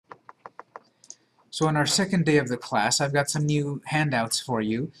So on our second day of the class, I've got some new handouts for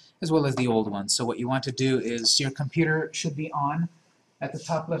you, as well as the old ones. So what you want to do is, your computer should be on. At the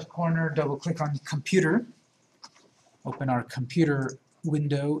top left corner, double-click on Computer. Open our computer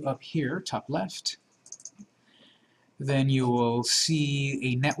window up here, top left. Then you will see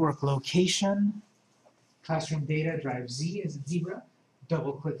a network location. Classroom data, drive Z as a zebra.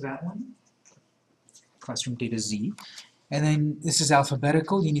 Double-click that one. Classroom data Z. And then this is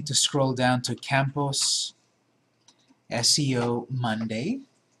alphabetical. You need to scroll down to Campus SEO Monday.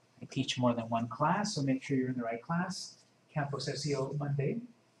 I teach more than one class, so make sure you're in the right class. Campus SEO Monday.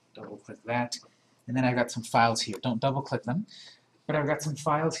 Double-click that. And then I've got some files here. Don't double-click them. But I've got some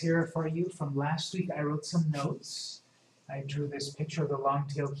files here for you from last week. I wrote some notes. I drew this picture of the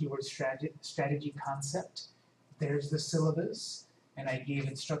long-tail keyword strategy concept. There's the syllabus. And I gave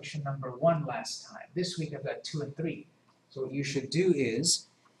instruction number 1 last time. This week I've got 2 and 3. So what you should do is,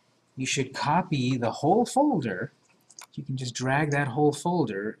 you should copy the whole folder. You can just drag that whole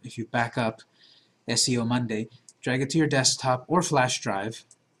folder, if you back up SEO Monday, drag it to your desktop or flash drive.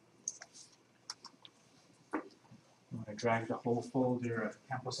 You want to drag the whole folder of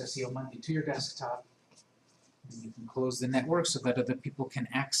Campus SEO Monday to your desktop. And you can close the network so that other people can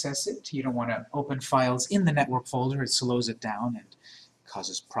access it. You don't want to open files in the network folder. It slows it down and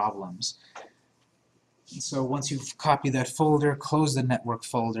causes problems. So once you've copied that folder, close the network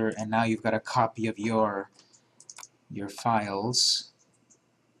folder, and now you've got a copy of your files.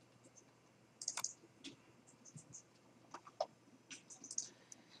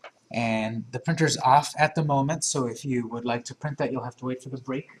 And the printer's off at the moment, so if you would like to print that, you'll have to wait for the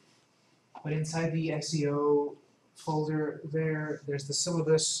break. But inside the SEO folder there's the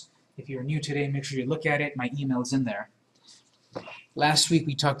syllabus. If you're new today, make sure you look at it. My email's in there. Last week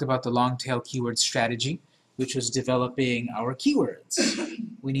we talked about the long-tail keyword strategy, which was developing our keywords.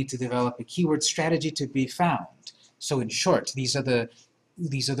 We need to develop a keyword strategy to be found. So in short, these are the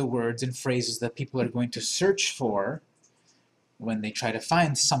words and phrases that people are going to search for when they try to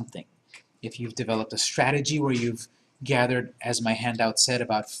find something. If you've developed a strategy where you've gathered, as my handout said,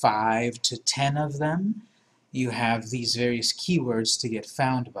 about 5 to 10 of them, you have these various keywords to get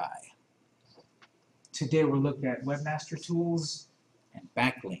found by. Today we're looking at Webmaster Tools and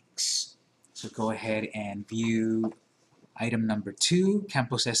backlinks. So go ahead and view item number 2,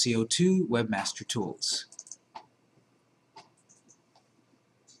 Campus SEO 2, Webmaster Tools.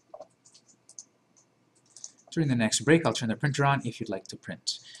 During the next break, I'll turn the printer on if you'd like to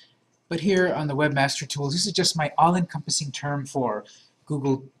print. But here on the Webmaster Tools, this is just my all-encompassing term for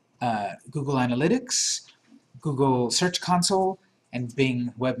Google Analytics, Google Search Console, and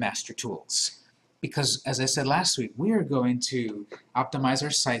Bing Webmaster Tools. Because, as I said last week, we are going to optimize our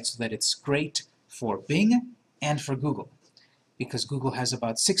site so that it's great for Bing and for Google. Because Google has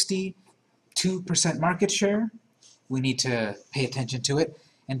about 62% market share, we need to pay attention to it.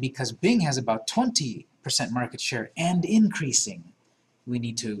 And because Bing has about 20% market share and increasing, we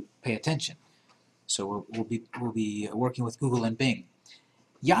need to pay attention. So we'll be working with Google and Bing.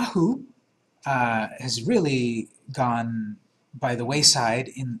 Yahoo has really gone by the wayside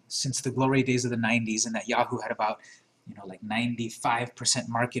since the glory days of the 90s, and that Yahoo had about like 95%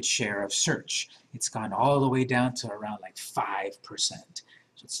 market share of search. It's gone all the way down to around like 5%. So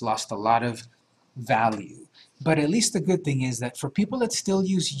it's lost a lot of value. But at least the good thing is that for people that still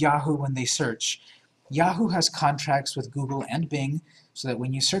use Yahoo when they search, Yahoo has contracts with Google and Bing, so that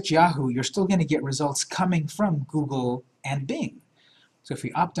when you search Yahoo, you're still going to get results coming from Google and Bing. So if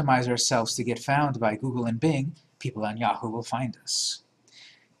we optimize ourselves to get found by Google and Bing, people on Yahoo will find us.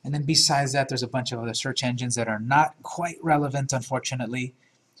 And then besides that, there's a bunch of other search engines that are not quite relevant, unfortunately,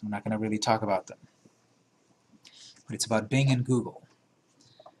 so I'm not going to really talk about them. But it's about Bing and Google.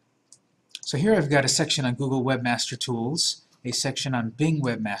 So here I've got a section on Google Webmaster Tools, a section on Bing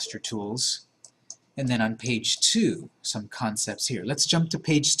Webmaster Tools, and then on page 2, some concepts here. Let's jump to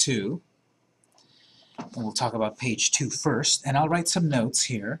page 2, and we'll talk about page 2 first, and I'll write some notes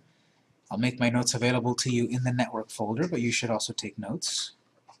here. I'll make my notes available to you in the network folder, but you should also take notes.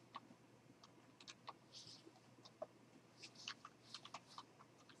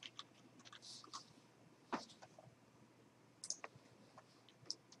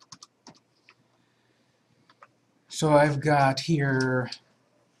 So I've got here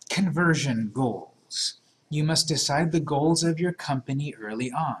conversion goals. You must decide the goals of your company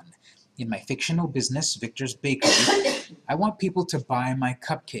early on. In my fictional business, Victor's Bakery, I want people to buy my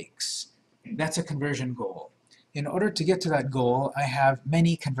cupcakes. That's a conversion goal. In order to get to that goal, I have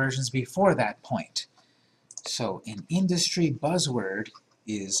many conversions before that point. So an industry buzzword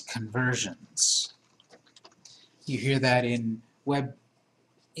is conversions. You hear that in web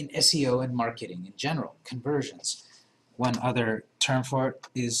in SEO and marketing in general, conversions. One other term for it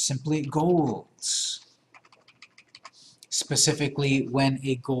is simply goals, specifically when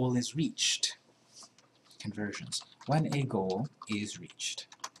a goal is reached. Conversions, when a goal is reached.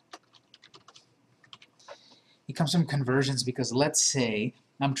 It comes from conversions because let's say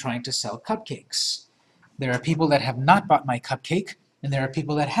I'm trying to sell cupcakes. There are people that have not bought my cupcake, and there are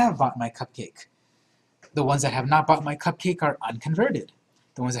people that have bought my cupcake. The ones that have not bought my cupcake are unconverted.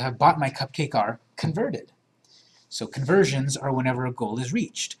 The ones that have bought my cupcake are converted. So conversions are whenever a goal is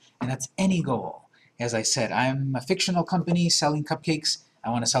reached, and that's any goal. As I said, I'm a fictional company selling cupcakes. I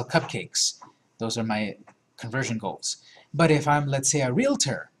want to sell cupcakes. Those are my conversion goals. But if I'm, let's say, a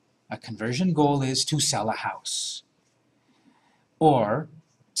realtor, a conversion goal is to sell a house, or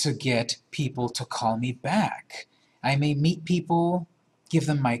to get people to call me back. I may meet people, give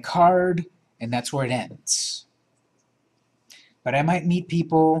them my card, and that's where it ends. But I might meet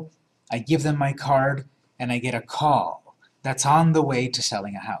people, I give them my card, and I get a call. That's on the way to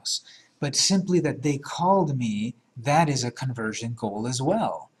selling a house. But simply that they called me, that is a conversion goal as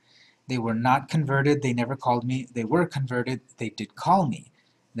well. They were not converted, they never called me. They were converted, they did call me.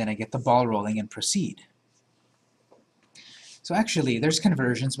 Then I get the ball rolling and proceed. So actually, there's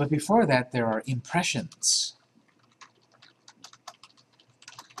conversions, but before that, there are impressions.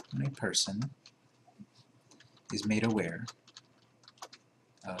 When a person is made aware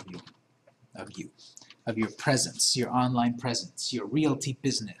of your presence, your online presence, your realty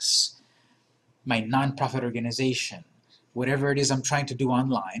business, my nonprofit organization, whatever it is I'm trying to do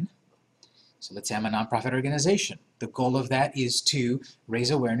online. So let's say I'm a nonprofit organization. The goal of that is to raise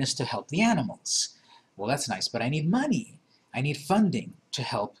awareness to help the animals. Well, that's nice, but I need money. I need funding to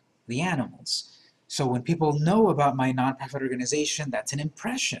help the animals. So when people know about my nonprofit organization, that's an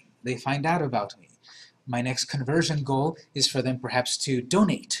impression. They find out about me. My next conversion goal is for them perhaps to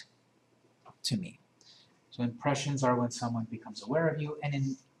donate to me. So impressions are when someone becomes aware of you,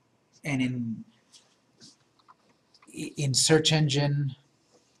 and in search engine,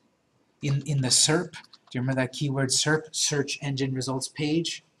 in the SERP, do you remember that keyword SERP, search engine results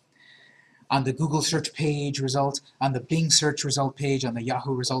page? On the Google search page result, on the Bing search result page, on the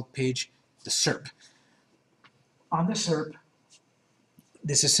Yahoo result page, the SERP. On the SERP,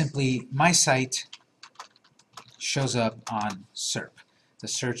 this is simply my site shows up on SERP, the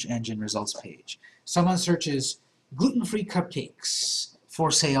search engine results page. Someone searches gluten-free cupcakes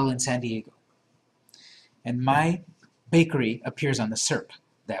for sale in San Diego, and my bakery appears on the SERP.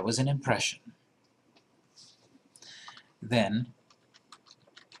 That was an impression. Then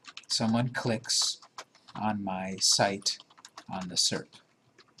someone clicks on my site on the SERP.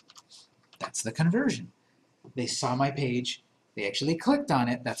 That's the conversion. They saw my page, they actually clicked on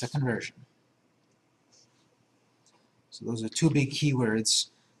it, that's a conversion. So those are two big keywords,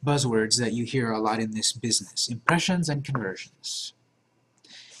 buzzwords that you hear a lot in this business, impressions and conversions.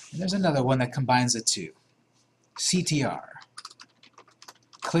 And there's another one that combines the two, CTR,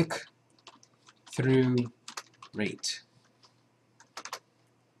 click-through rate.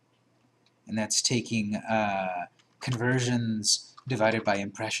 And that's taking conversions divided by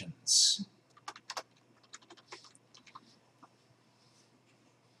impressions.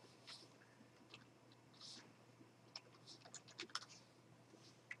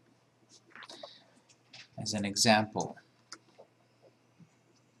 As an example,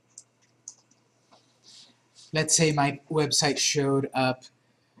 let's say my website showed up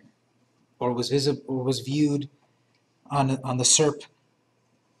or was visible or was viewed on the SERP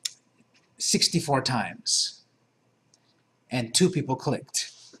 64 times, and 2 people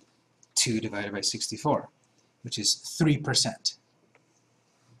clicked. 2 divided by 64, which is 3%.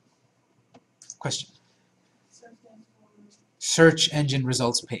 Question? Search engine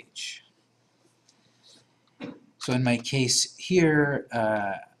results page. So in my case here,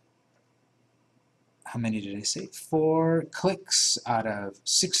 how many did I say? 4 clicks out of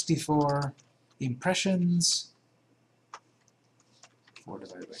 64 impressions. 4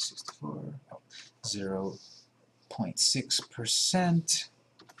 divided by 64, 0.6%,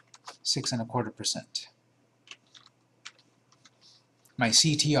 6.25%. My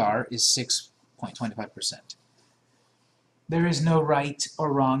CTR is 6.25%. There is no right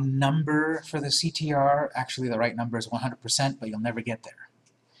or wrong number for the CTR. Actually, the right number is 100%, but you'll never get there.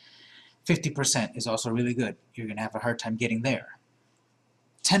 50% is also really good. You're going to have a hard time getting there.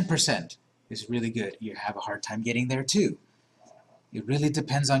 10% is really good. You have a hard time getting there too. It really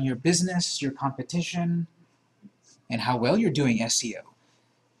depends on your business, your competition, and how well you're doing SEO.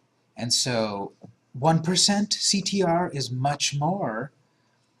 And so 1% CTR is much more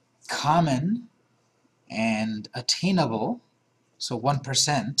common and attainable So 1%,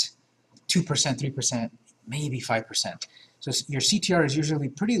 2%, 3%, maybe 5%. So your CTR is usually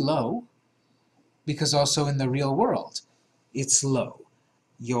pretty low, because also in the real world, it's low.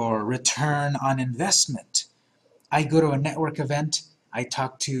 Your return on investment. I go to a network event, I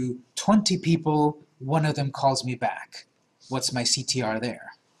talk to 20 people, one of them calls me back. What's my CTR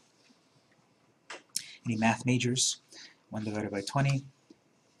there? Any math majors? 1 divided by 20,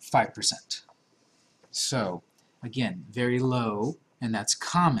 5%. So, again, very low, and that's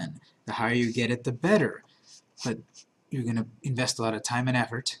common. The higher you get it, the better. But you're going to invest a lot of time and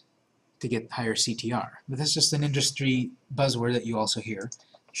effort to get higher CTR. But that's just an industry buzzword that you also hear,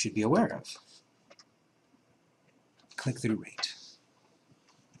 you should be aware of. Click-through rate.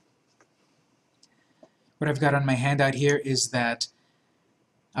 What I've got on my handout here is that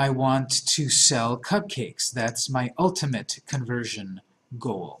I want to sell cupcakes. That's my ultimate conversion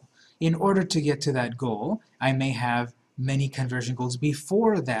goal. In order to get to that goal, I may have many conversion goals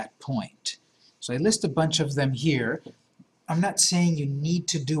before that point. So I list a bunch of them here. I'm not saying you need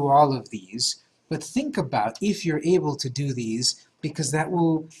to do all of these, but think about if you're able to do these, because that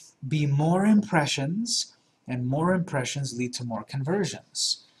will be more impressions, and more impressions lead to more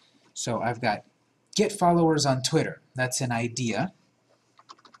conversions. So I've got get followers on Twitter. That's an idea.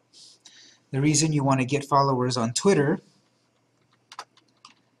 The reason you want to get followers on Twitter,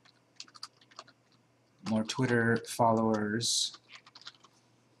 more Twitter followers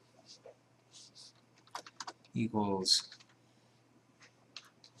equals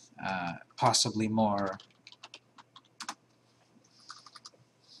possibly more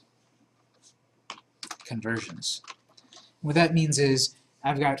conversions. What that means is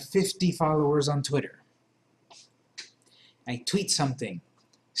I've got 50 followers on Twitter. I tweet something,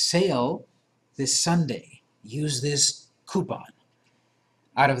 sale this Sunday, use this coupon.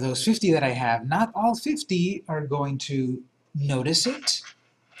 Out of those 50 that I have, not all 50 are going to notice it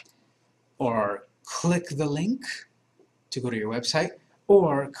or click the link to go to your website,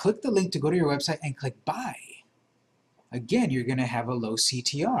 or click the link to go to your website and click buy. Again, you're going to have a low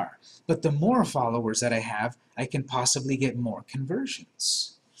CTR. But the more followers that I have, I can possibly get more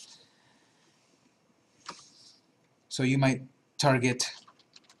conversions. So you might target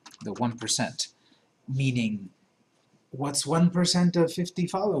the 1%, meaning what's 1% of 50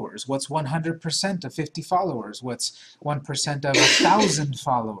 followers? What's 100% of 50 followers? What's 1% of 1,000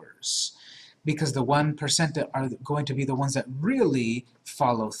 followers? Because the 1% are going to be the ones that really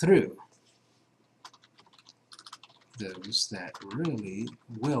follow through. Those that really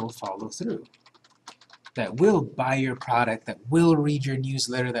will follow through. That will buy your product, that will read your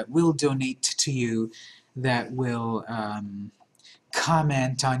newsletter, that will donate to you, that will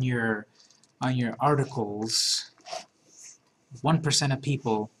comment on your articles. 1% of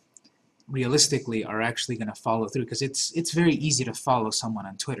people realistically are actually going to follow through, because it's very easy to follow someone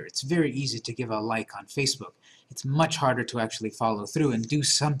on Twitter. It's very easy to give a like on Facebook. It's much harder to actually follow through and do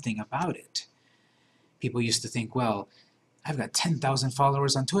something about it. People used to think, well, I've got 10,000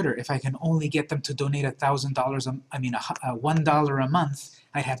 followers on Twitter. If I can only get them to donate $1,000, $1 a month,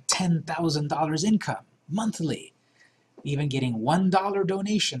 I'd have $10,000 income monthly. Even getting $1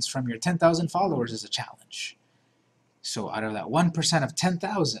 donations from your 10,000 followers is a challenge. So out of that 1% of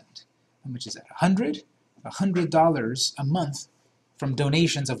 10,000, how much is that? 100? $100 a month from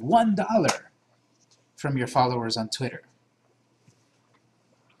donations of $1 from your followers on Twitter.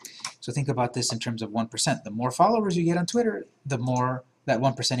 So think about this in terms of 1%. The more followers you get on Twitter, the more that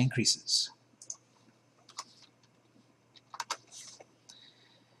 1% increases.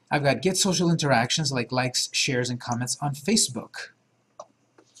 I've got get social interactions like likes, shares, and comments on Facebook.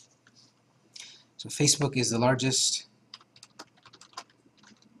 So Facebook is the largest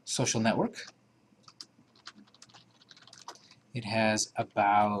social network. It has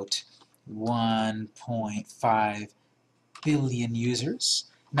about 1.5 billion users.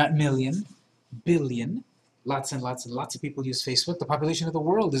 Not million, billion. Lots and lots and lots of people use Facebook. The population of the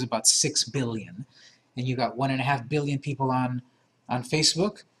world is about 6 billion. And you got 1.5 billion people on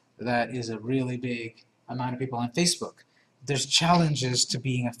Facebook. That is a really big amount of people on Facebook. There's challenges to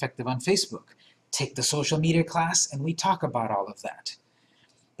being effective on Facebook. Take the social media class and we talk about all of that.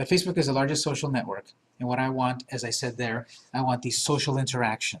 But Facebook is the largest social network. And what I want, as I said there, I want these social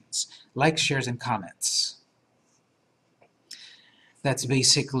interactions. Likes, shares, and comments. That's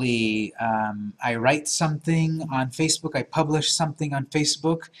basically, I write something on Facebook, I publish something on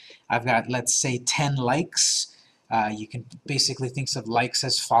Facebook, I've got, let's say, 10 likes. You can basically think of likes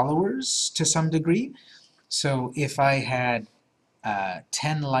as followers to some degree. So if I had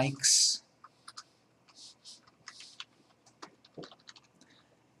 10 likes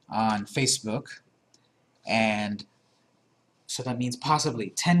on Facebook and So that means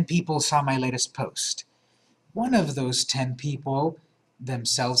possibly 10 people saw my latest post. One of those 10 people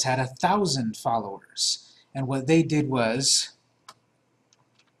themselves had 1,000 followers. And what they did was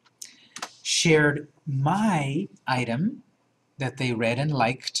shared my item that they read and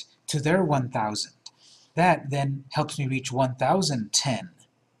liked to their 1,000. That then helps me reach 1,010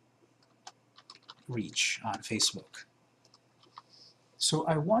 reach on Facebook. So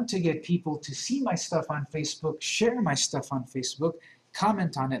I want to get people to see my stuff on Facebook, share my stuff on Facebook,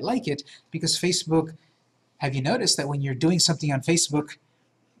 comment on it, like it, because Facebook, have you noticed that when you're doing something on Facebook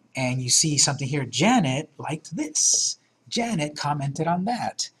and you see something here, Janet liked this, Janet commented on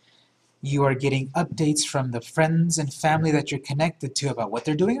that. You are getting updates from the friends and family that you're connected to about what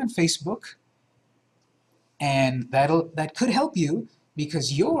they're doing on Facebook, and that could help you,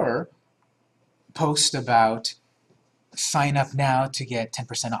 because your post about sign up now to get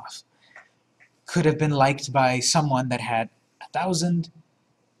 10% off could have been liked by someone that had 1,000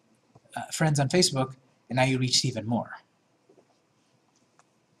 friends on Facebook, and now you reached even more.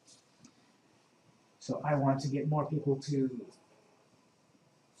 So I want to get more people to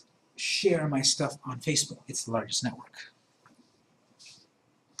share my stuff on Facebook. It's the largest network.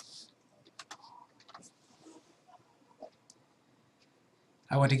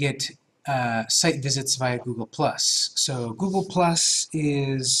 I want to get site visits via Google+. So Google+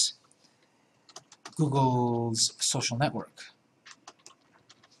 is Google's social network.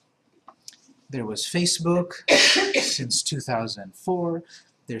 There was Facebook since 2004.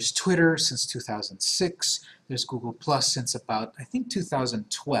 There's Twitter since 2006. There's Google+ since about, I think,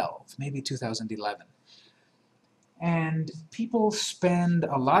 2012, maybe 2011. And people spend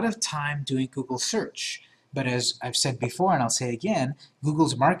a lot of time doing Google search. But as I've said before, and I'll say again,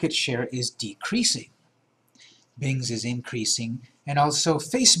 Google's market share is decreasing. Bing's is increasing, and also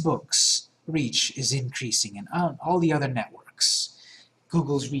Facebook's reach is increasing, and all the other networks.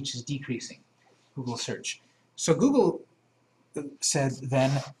 Google's reach is decreasing, Google search. So Google said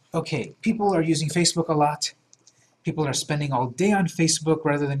then, okay, people are using Facebook a lot. People are spending all day on Facebook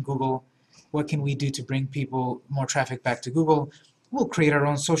rather than Google. What can we do to bring people more traffic back to Google? We'll create our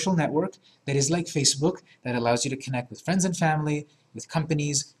own social network that is like Facebook, that allows you to connect with friends and family, with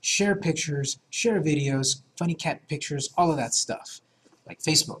companies, share pictures, share videos, funny cat pictures, all of that stuff, like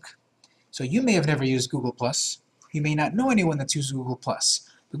Facebook. So you may have never used Google+. You may not know anyone that's used Google+.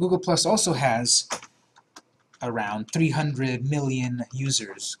 But Google+ also has around 300 million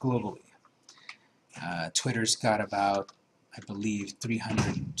users globally. Twitter's got about, I believe,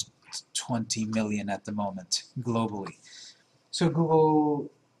 320 million at the moment globally. So Google+,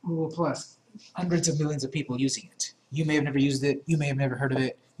 hundreds of millions of people using it. You may have never used it, you may have never heard of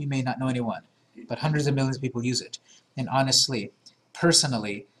it, you may not know anyone, but hundreds of millions of people use it. And honestly,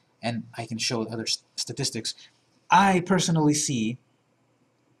 personally, and I can show other statistics, I personally see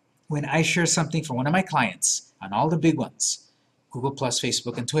when I share something for one of my clients on all the big ones, Google+,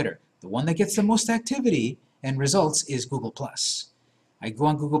 Facebook, and Twitter, the one that gets the most activity and results is Google+. I go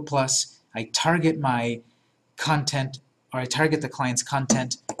on Google+, I target my content, or I target the client's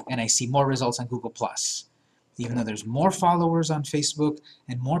content, and I see more results on Google+. Even though there's more followers on Facebook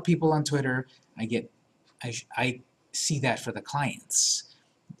and more people on Twitter, I see that for the clients.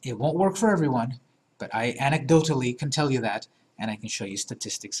 It won't work for everyone, but I anecdotally can tell you that, and I can show you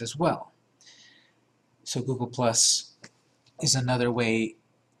statistics as well. So Google+ is another way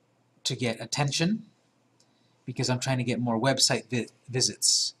to get attention, because I'm trying to get more website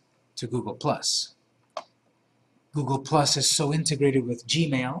visits to Google+. Google+ is so integrated with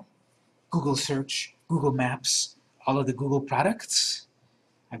Gmail, Google Search, Google Maps, all of the Google products.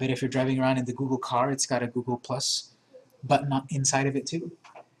 I bet if you're driving around in the Google car, it's got a Google+ button inside of it too.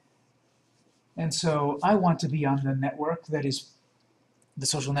 And so I want to be on the network that is, the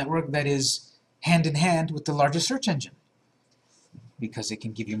social network that is hand in hand with the largest search engine, because it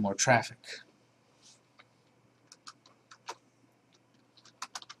can give you more traffic.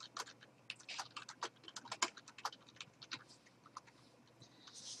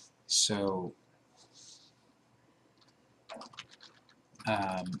 So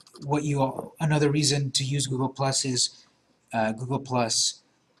another reason to use Google+ is Google+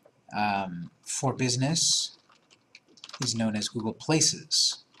 for business is known as Google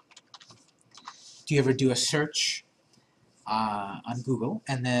Places. Do you ever do a search on Google,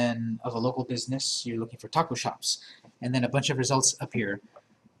 and then of a local business, you're looking for taco shops, and then a bunch of results appear,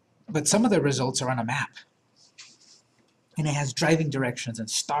 but some of the results are on a map, and it has driving directions and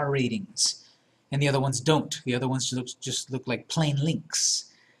star ratings, and the other ones don't. The other ones just look like plain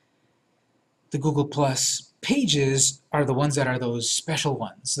links. The Google+ pages are the ones that are those special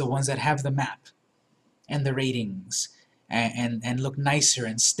ones, the ones that have the map and the ratings and look nicer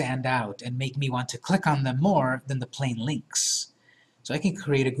and stand out and make me want to click on them more than the plain links. So I can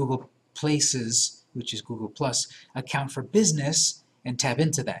create a Google Places, which is Google Plus, account for business and tap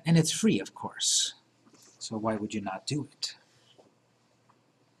into that. And it's free, of course. So why would you not do it?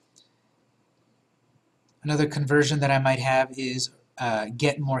 Another conversion that I might have is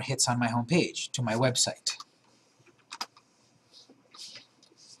get more hits on my homepage, to my website.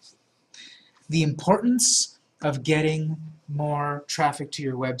 The importance of getting more traffic to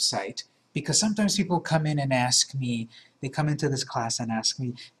your website, because sometimes people come in and ask me, they come into this class and ask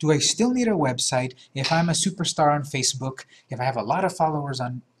me, do I still need a website if I'm a superstar on Facebook, if I have a lot of followers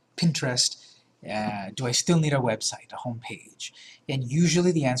on Pinterest, do I still need a website, a homepage? And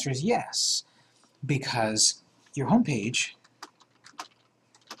usually the answer is yes, because your homepage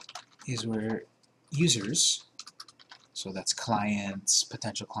is where users, so that's clients,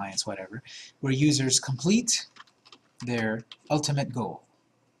 potential clients, whatever, where users complete their ultimate goal,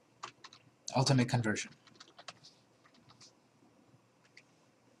 ultimate conversion.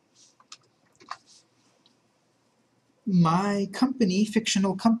 My company,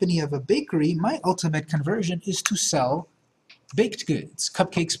 fictional company of a bakery, my ultimate conversion is to sell baked goods,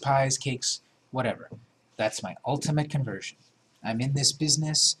 cupcakes, pies, cakes, whatever. That's my ultimate conversion. I'm in this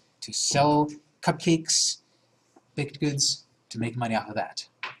business to sell cupcakes, baked goods, to make money off of that.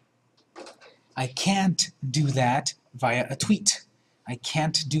 I can't do that via a tweet. I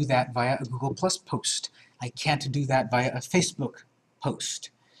can't do that via a Google Plus post. I can't do that via a Facebook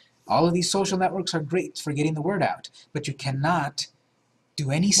post. All of these social networks are great for getting the word out, but you cannot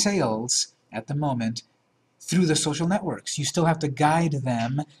do any sales at the moment through the social networks. You still have to guide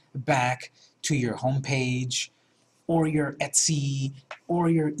them back to your homepage, or your Etsy, or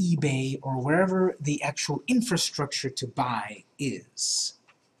your eBay, or wherever the actual infrastructure to buy is.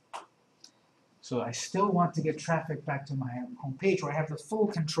 So I still want to get traffic back to my homepage where I have the full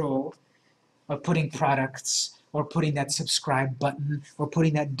control of putting products, or putting that subscribe button, or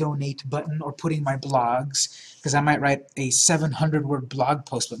putting that donate button, or putting my blogs, because I might write a 700-word blog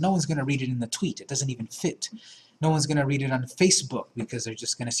post, but no one's going to read it in the tweet. It doesn't even fit. No one's going to read it on Facebook because they're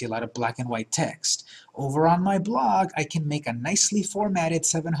just going to see a lot of black and white text. Over on my blog, I can make a nicely formatted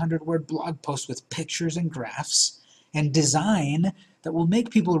 700-word blog post with pictures and graphs and design that will make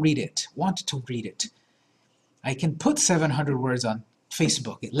people read it, want to read it. I can put 700 words on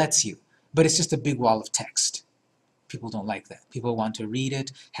Facebook. It lets you, but it's just a big wall of text. People don't like that. People want to read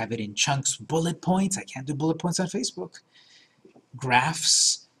it, have it in chunks, bullet points. I can't do bullet points on Facebook.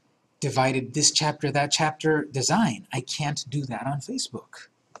 Graphs, divided this chapter, that chapter, design. I can't do that on Facebook.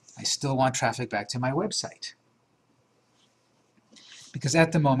 I still want traffic back to my website. Because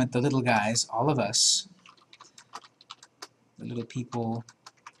at the moment, the little guys, all of us, the little people,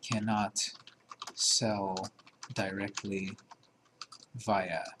 cannot sell directly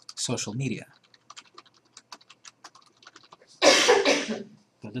via social media.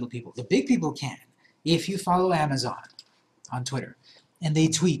 The little people. The big people can. If you follow Amazon on Twitter and they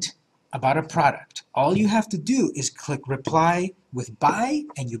tweet about a product, all you have to do is click reply with buy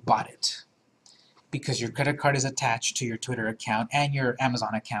and you bought it. Because your credit card is attached to your Twitter account and your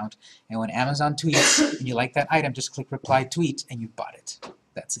Amazon account, and when Amazon tweets and you like that item, just click reply tweet and you bought it.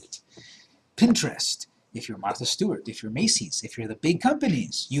 That's it. Pinterest. If you're Martha Stewart, if you're Macy's, if you're the big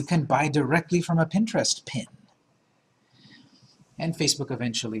companies, you can buy directly from a Pinterest pin. And Facebook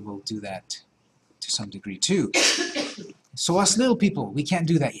eventually will do that to some degree too. So us little people, we can't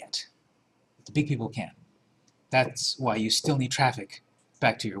do that yet. The big people can. That's why you still need traffic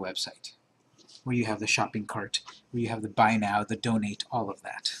back to your website, where you have the shopping cart, where you have the buy now, the donate, all of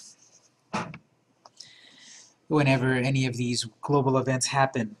that. Whenever any of these global events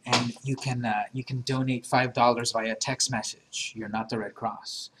happen, and you can donate $5 via text message. You're not the Red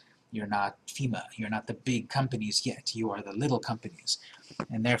Cross. You're not FEMA. You're not the big companies yet. You are the little companies.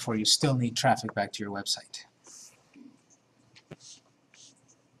 And therefore, you still need traffic back to your website.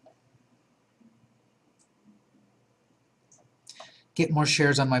 Get more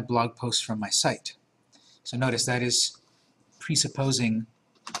shares on my blog posts from my site. So notice that is presupposing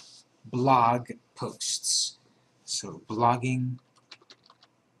blog posts. So blogging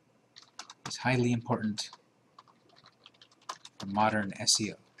is highly important for modern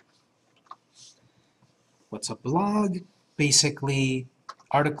SEO. What's a blog? Basically,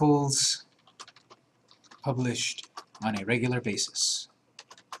 articles published on a regular basis.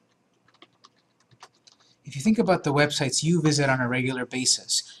 If you think about the websites you visit on a regular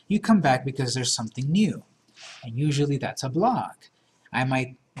basis, you come back because there's something new. And usually that's a blog. I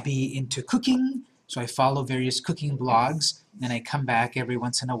might be into cooking, so I follow various cooking blogs, and I come back every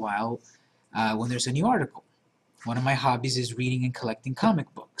once in a while when there's a new article. One of my hobbies is reading and collecting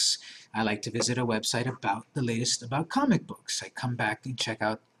comic books. I like to visit a website about the latest about comic books. I come back and check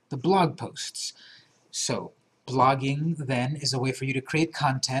out the blog posts. So blogging then is a way for you to create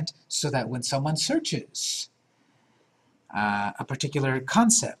content so that when someone searches a particular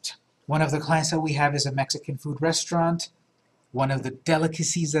concept, one of the clients that we have is a Mexican food restaurant. One of the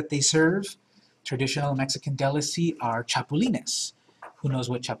delicacies that they serve, traditional Mexican delicacy, are chapulines. Who knows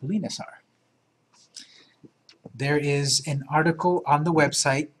what chapulines are? There is an article on the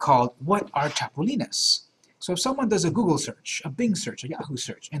website called What are Chapulines? So if someone does a Google search, a Bing search, a Yahoo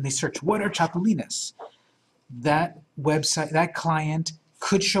search, and they search what are chapulines, that website, that client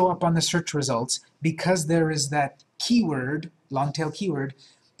could show up on the search results because there is that keyword, long tail keyword,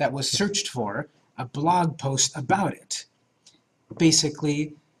 that was searched for, a blog post about it.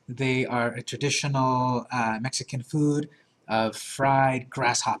 Basically, they are a traditional Mexican food of fried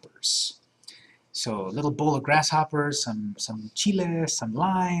grasshoppers. So a little bowl of grasshoppers, some chile, some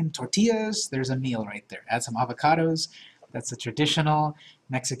lime, tortillas, there's a meal right there. Add some avocados, that's a traditional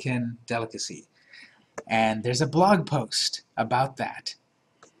Mexican delicacy. And there's a blog post about that.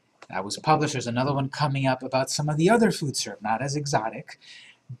 That was published. There's another one coming up about some of the other food served, not as exotic,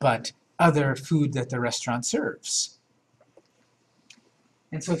 but other food that the restaurant serves.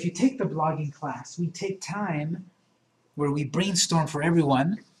 And so if you take the blogging class, we take time where we brainstorm for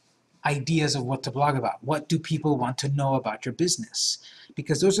everyone ideas of what to blog about. What do people want to know about your business?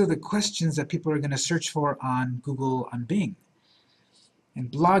 Because those are the questions that people are going to search for on Google, on Bing.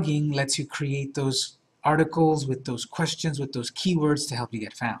 And blogging lets you create those articles with those questions, with those keywords to help you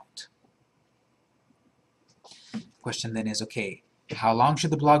get found. The question then is, okay, how long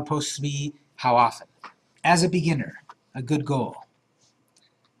should the blog posts be? How often? As a beginner, a good goal,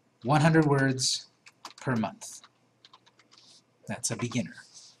 100 words per month. That's a beginner.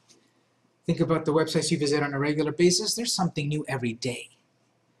 Think about the websites you visit on a regular basis. There's something new every day.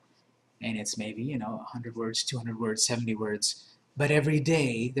 And it's maybe, 100 words, 200 words, 70 words. But every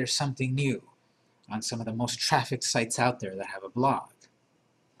day, there's something new on some of the most trafficked sites out there that have a blog.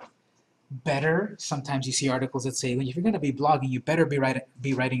 Better, sometimes you see articles that say, well, if you're going to be blogging, you better be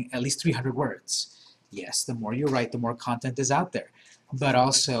writing at least 300 words. Yes, the more you write, the more content is out there. But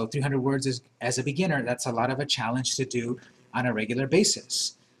also, 300 words is, as a beginner, that's a lot of a challenge to do on a regular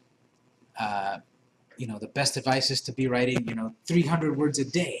basis. The best advice is to be writing, 300 words a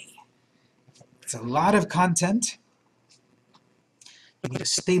day. It's a lot of content. You need a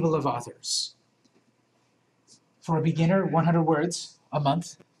stable of authors. For a beginner, 100 words a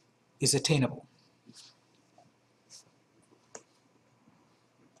month is attainable.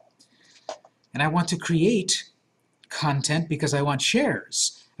 And I want to create content because I want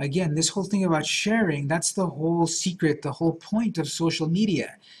shares. Again, this whole thing about sharing, that's the whole secret, the whole point of social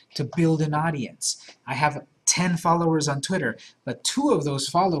media, to build an audience. I have 10 followers on Twitter, but 2 of those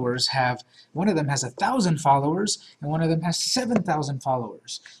followers one of them has 1,000 followers, and one of them has 7,000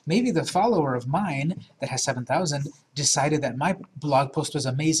 followers. Maybe the follower of mine that has 7,000 decided that my blog post was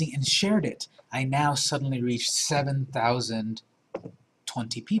amazing and shared it. I now suddenly reached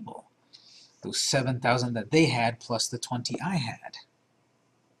 7,020 people. Those 7,000 that they had plus the 20 I had.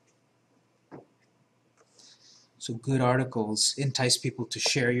 So good articles entice people to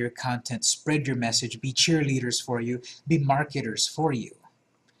share your content, spread your message, be cheerleaders for you, be marketers for you.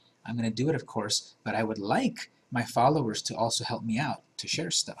 I'm going to do it, of course, but I would like my followers to also help me out to share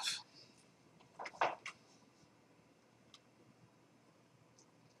stuff.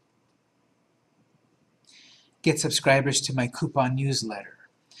 Get subscribers to my coupon newsletter.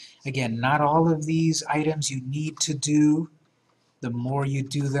 Again, not all of these items you need to do. The more you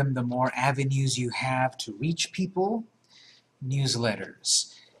do them, the more avenues you have to reach people.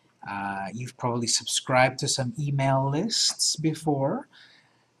 Newsletters. You've probably subscribed to some email lists before.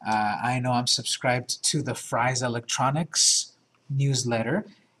 I know I'm subscribed to the Fry's Electronics newsletter,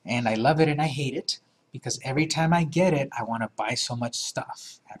 and I love it and I hate it, because every time I get it, I want to buy so much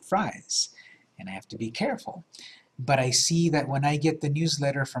stuff at Fry's, and I have to be careful. But I see that when I get the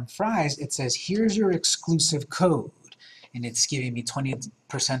newsletter from Fry's, it says, here's your exclusive code, and it's giving me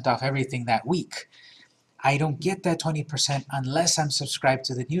 20% off everything that week. I don't get that 20% unless I'm subscribed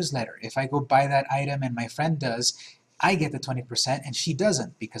to the newsletter. If I go buy that item and my friend does, I get the 20% and she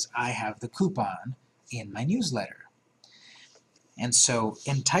doesn't, because I have the coupon in my newsletter. And so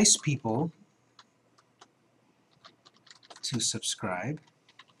entice people to subscribe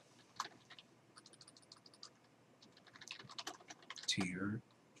to your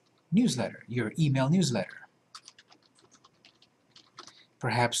newsletter, your email newsletter.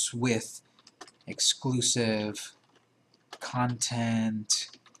 Perhaps with exclusive content,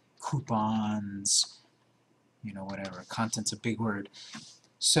 coupons, you know, whatever. Content's a big word.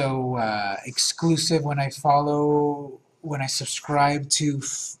 So exclusive when I subscribe to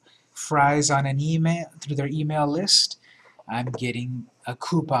Fries on an email, through their email list, I'm getting a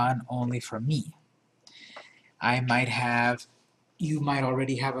coupon only for me. You might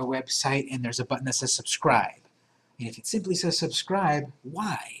already have a website and there's a button that says subscribe. And if it simply says subscribe,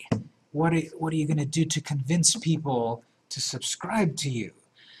 why? What are you going to do to convince people to subscribe to you?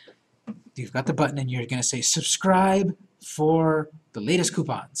 You've got the button and you're going to say subscribe for the latest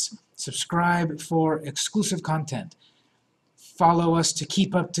coupons, subscribe for exclusive content, follow us to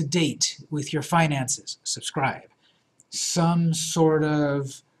keep up to date with your finances, subscribe. Some sort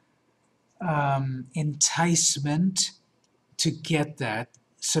of enticement to get that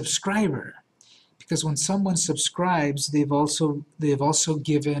subscriber. Because when someone subscribes, they've also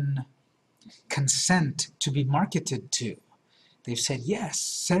given consent to be marketed to. They've said, yes,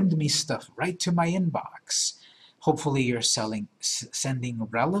 send me stuff right to my inbox. Hopefully you're sending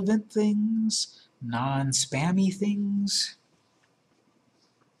relevant things, non-spammy things.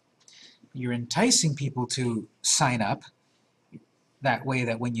 You're enticing people to sign up that way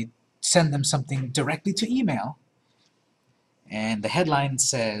that when you send them something directly to email, and the headline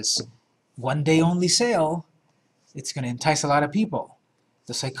says, one-day only sale, it's going to entice a lot of people.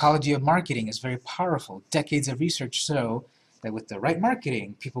 The psychology of marketing is very powerful. Decades of research show that with the right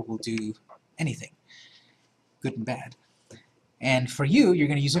marketing, people will do anything, good and bad. And for you, you're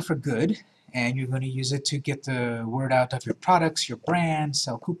going to use it for good, and you're going to use it to get the word out of your products, your brand,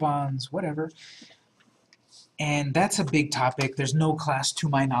 sell coupons, whatever. And that's a big topic. There's no class, to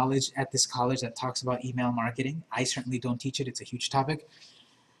my knowledge, at this college that talks about email marketing. I certainly don't teach it. It's a huge topic.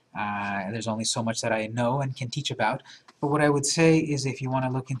 There's only so much that I know and can teach about. But what I would say is if you want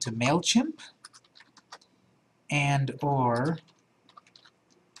to look into MailChimp and or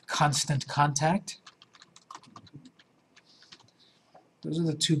Constant Contact, those are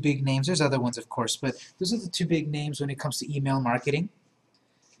the two big names. There's other ones, of course, but those are the two big names when it comes to email marketing.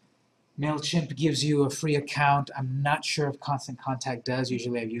 MailChimp gives you a free account. I'm not sure if Constant Contact does.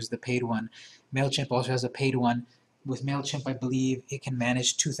 Usually I've used the paid one. MailChimp also has a paid one. With MailChimp, I believe it can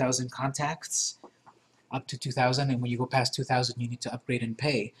manage 2,000 contacts, up to 2,000, and when you go past 2,000, you need to upgrade and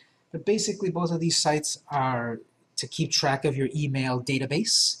pay. But basically, both of these sites are to keep track of your email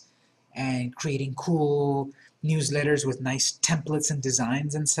database and creating cool newsletters with nice templates and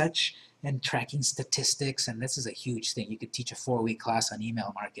designs and such, and tracking statistics, and this is a huge thing. You could teach a 4-week class on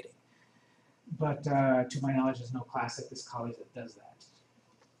email marketing. But to my knowledge, there's no class at this college that does that.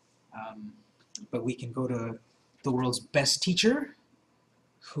 But we can go to the world's best teacher,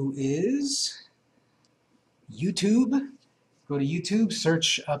 who is YouTube. Go to YouTube,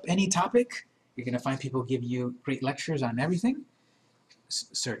 search up any topic. You're going to find people give you great lectures on everything.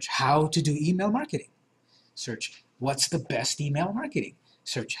 Search how to do email marketing. Search what's the best email marketing.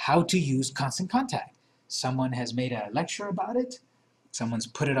 Search how to use Constant Contact. Someone has made a lecture about it. Someone's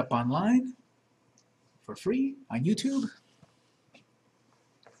put it up online for free on YouTube.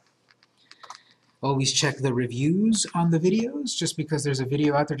 Always check the reviews on the videos. Just because there's a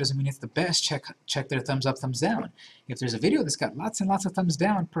video out there doesn't mean it's the best. Check their thumbs up, thumbs down. If there's a video that's got lots and lots of thumbs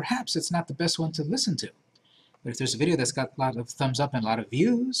down, perhaps it's not the best one to listen to. But if there's a video that's got a lot of thumbs up and a lot of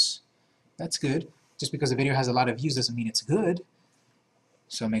views, that's good. Just because a video has a lot of views doesn't mean it's good.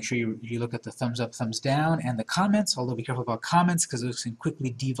 So make sure you look at the thumbs up, thumbs down, and the comments, although be careful about comments because those can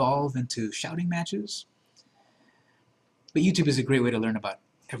quickly devolve into shouting matches. But YouTube is a great way to learn about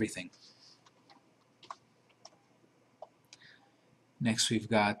everything. Next we've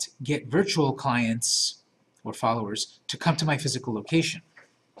got get virtual clients or followers to come to my physical location.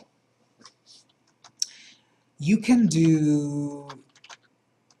 You can do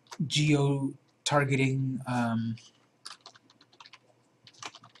geo-targeting on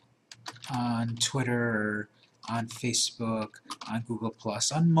Twitter, on Facebook, on Google+,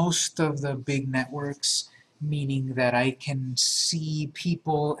 on most of the big networks, meaning that I can see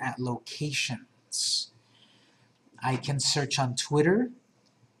people at locations. I can search on Twitter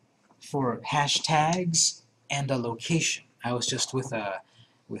for hashtags and a location. I was just with a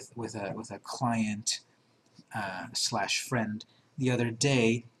client slash friend the other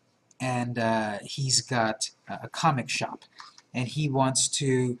day, and he's got a comic shop, and he wants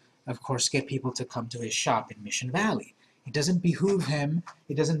to, of course, get people to come to his shop in Mission Valley. It doesn't behoove him,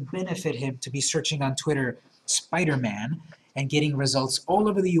 it doesn't benefit him to be searching on Twitter Spider-Man and getting results all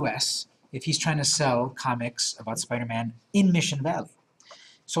over the US if he's trying to sell comics about Spider-Man in Mission Valley.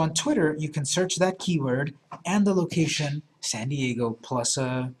 So on Twitter, you can search that keyword and the location, San Diego, plus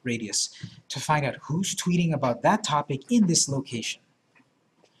a radius, to find out who's tweeting about that topic in this location.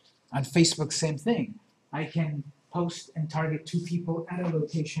 On Facebook, same thing. I can post and target 2 people at a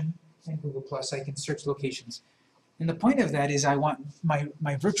location in Google+. I can search locations. And the point of that is I want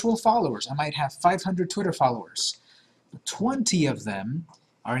my virtual followers. I might have 500 Twitter followers. 20 of them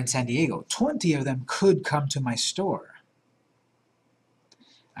are in San Diego. 20 of them could come to my store.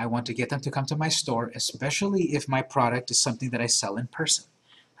 I want to get them to come to my store, especially if my product is something that I sell in person.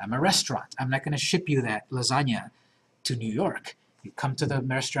 I'm a restaurant. I'm not going to ship you that lasagna to New York. You come to the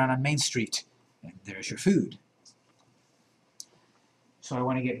restaurant on Main Street, and there's your food. So I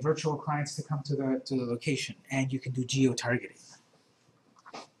want to get virtual clients to come to the location, and you can do geo-targeting.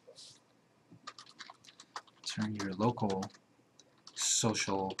 Turn your local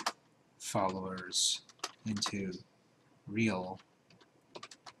social followers into real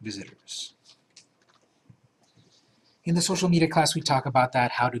visitors. In the social media class we talk about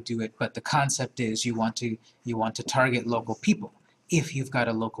that, how to do it, but the concept is you want to target local people if you've got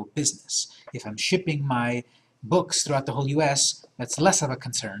a local business. If I'm shipping my books throughout the whole US, that's less of a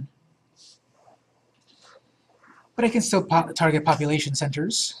concern. But I can still target population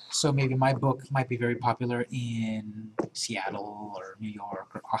centers, so maybe my book might be very popular in Seattle or New York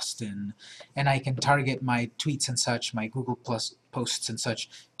or Austin, and I can target my tweets and such, my Google Plus posts and such,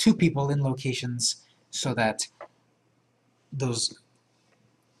 to people in locations so that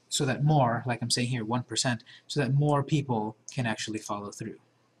more, like I'm saying here, 1%, so that more people can actually follow through.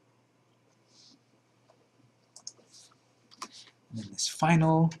 And then this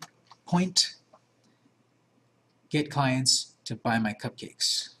final point, get clients to buy my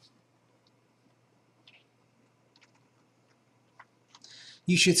cupcakes.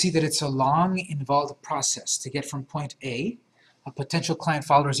 You should see that it's a long, involved process to get from point A, a potential client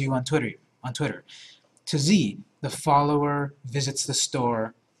follows you on Twitter, to Z, the follower visits the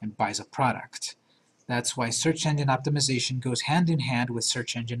store and buys a product. That's why search engine optimization goes hand in hand with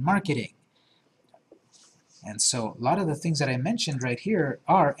search engine marketing. And so a lot of the things that I mentioned right here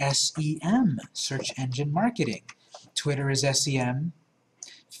are SEM, search engine marketing. Twitter is SEM,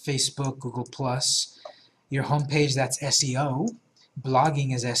 Facebook, Google+, your homepage, that's SEO,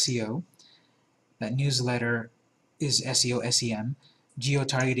 blogging is SEO, that newsletter is SEO, SEM,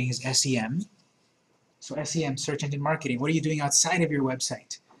 geo-targeting is SEM. So SEM, search engine marketing, what are you doing outside of your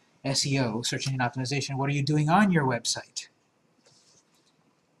website? SEO, search engine optimization, what are you doing on your website?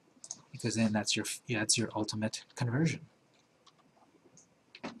 Because then that's your ultimate conversion.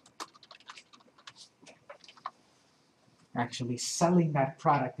 Actually selling that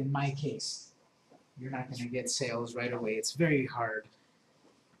product, in my case, you're not going to get sales right away. It's very hard.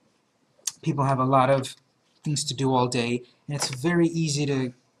 People have a lot of things to do all day, and it's very easy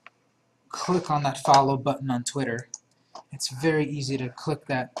to click on that follow button on Twitter. It's very easy to click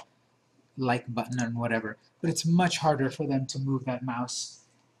that like button and whatever, but it's much harder for them to move that mouse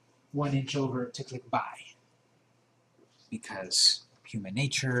 1 inch over to click buy, because human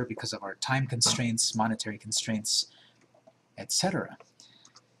nature, because of our time constraints, monetary constraints, etc.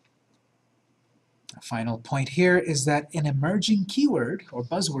 A final point here is that an emerging keyword or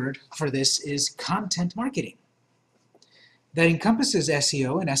buzzword for this is content marketing. That encompasses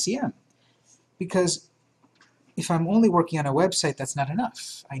SEO and SEM, because if I'm only working on a website, that's not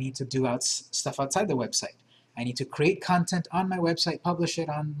enough. I need to do stuff outside the website. I need to create content on my website, publish it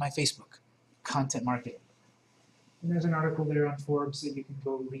on my Facebook. Content marketing. And there's an article there on Forbes that you can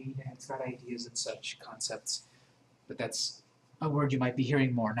go read, and it's got ideas and such concepts. But that's a word you might be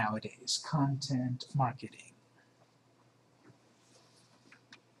hearing more nowadays. Content marketing.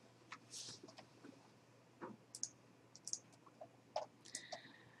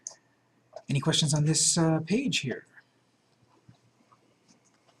 Any questions on this page here?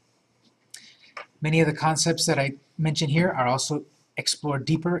 Many of the concepts that I mention here are also explored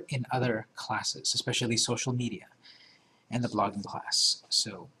deeper in other classes, especially social media and the blogging class.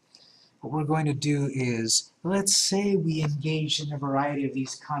 So what we're going to do is, let's say we engage in a variety of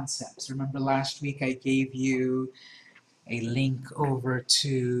these concepts. Remember last week I gave you a link over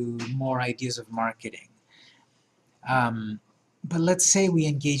to more ideas of marketing. But let's say we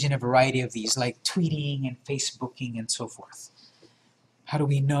engage in a variety of these, like tweeting and Facebooking and so forth. How do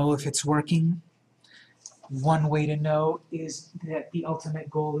we know if it's working? One way to know is that the ultimate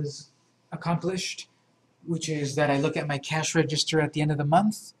goal is accomplished, which is that I look at my cash register at the end of the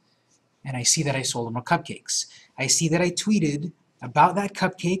month, and I see that I sold more cupcakes. I see that I tweeted about that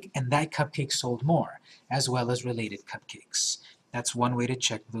cupcake, and that cupcake sold more, as well as related cupcakes. That's one way to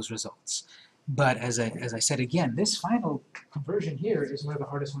check those results. But as I said again, this final conversion here is one of the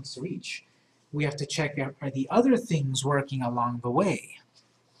hardest ones to reach. We have to check, are the other things working along the way?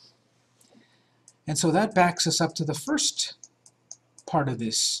 And so that backs us up to the first part of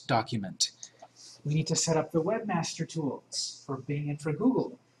this document. We need to set up the webmaster tools for Bing and for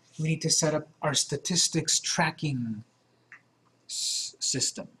Google. We need to set up our statistics tracking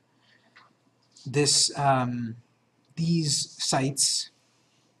system. These sites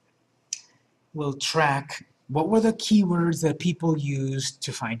will track what were the keywords that people used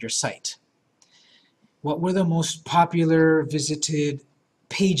to find your site. What were the most popular visited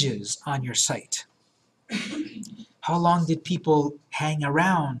pages on your site? How long did people hang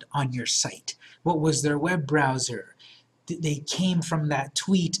around on your site? What was their web browser? They came from that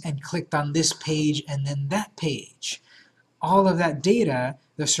tweet and clicked on this page and then that page. All of that data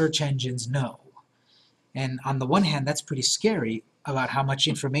the search engines know. And on the one hand, that's pretty scary about how much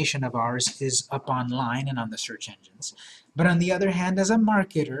information of ours is up online and on the search engines. But on the other hand, as a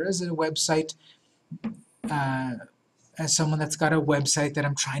marketer, as a website, as someone that's got a website that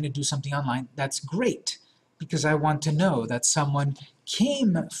I'm trying to do something online, that's great, because I want to know that someone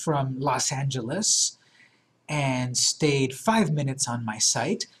came from Los Angeles and stayed 5 minutes on my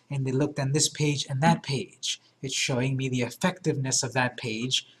site, and they looked on this page and that page. It's showing me the effectiveness of that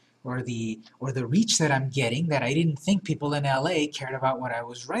page, or the reach that I'm getting, that I didn't think people in LA cared about what I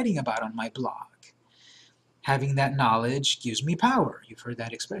was writing about on my blog. Having that knowledge gives me power. You've heard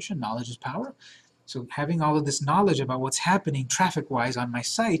that expression, knowledge is power. So having all of this knowledge about what's happening traffic-wise on my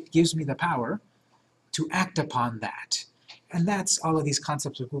site gives me the power to act upon that. And that's all of these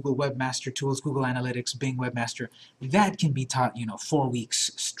concepts of Google Webmaster Tools, Google Analytics, Bing Webmaster. That can be taught, 4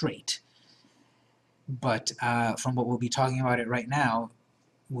 weeks straight. But from what we'll be talking about it right now,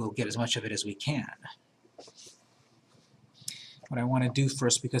 we'll get as much of it as we can. What I want to do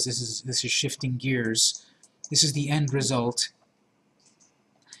first, because this is shifting gears, this is the end result.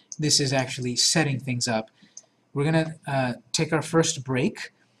 This is actually setting things up. We're going to take our first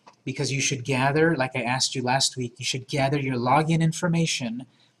break, because you should gather, like I asked you last week, you should gather your login information.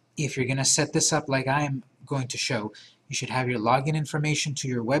 If you're going to set this up like I'm going to show, you should have your login information to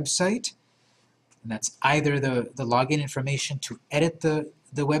your website, and that's either the login information to edit the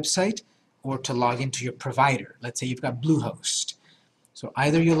website or to log into your provider. Let's say you've got Bluehost. So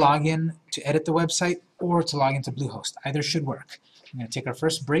either you log in to edit the website or to log into Bluehost. Either should work. I'm going to take our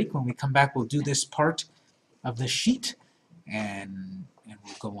first break. When we come back, we'll do this part of the sheet, and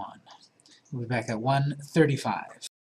we'll go on. We'll be back at 1:35.